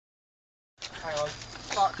Hang on.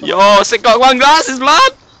 Fuck. Yo, sick got one glasses,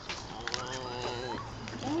 blood!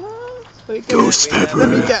 Ghost pepper. Let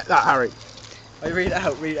me get that, Harry. Wait, read it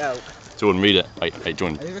out, read it out. Jordan, read it. Hey,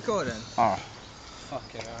 Jordan. Are you recording? Oh.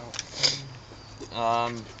 Fucking hell.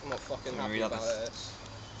 I'm not fucking happy read out about this. this.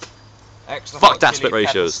 Extra Fuck hot the chili aspect pepper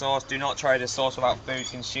ratios. Sauce. Do not try this sauce without food.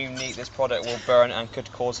 Consume meat. This product will burn and could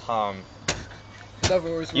cause harm.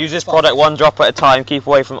 Use this product one drop at a time. Keep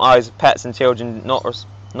away from eyes of pets and children. Not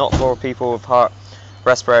for people with heart,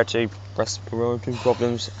 respiratory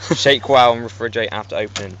problems. Shake well and refrigerate after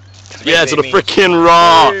opening. Yeah, to the freaking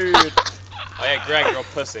raw. Oh yeah, Greg, you're a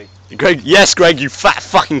pussy. Greg, yes, Greg, you fat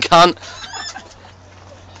fucking cunt.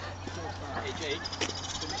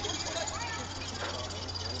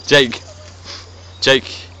 Jake,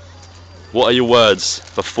 what are your words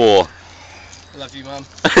before? I love you, Mum.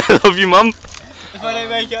 Love you, Mum. If I don't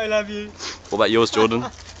make it, I love you. What about yours, Jordan?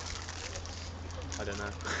 I don't know.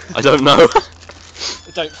 I don't know.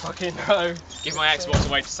 I don't fucking know. Give my Xbox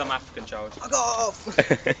away to some African child. Fuck off!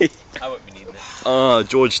 I won't be needing it.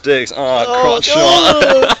 George Dix. Crotch shot.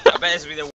 I bet this will be the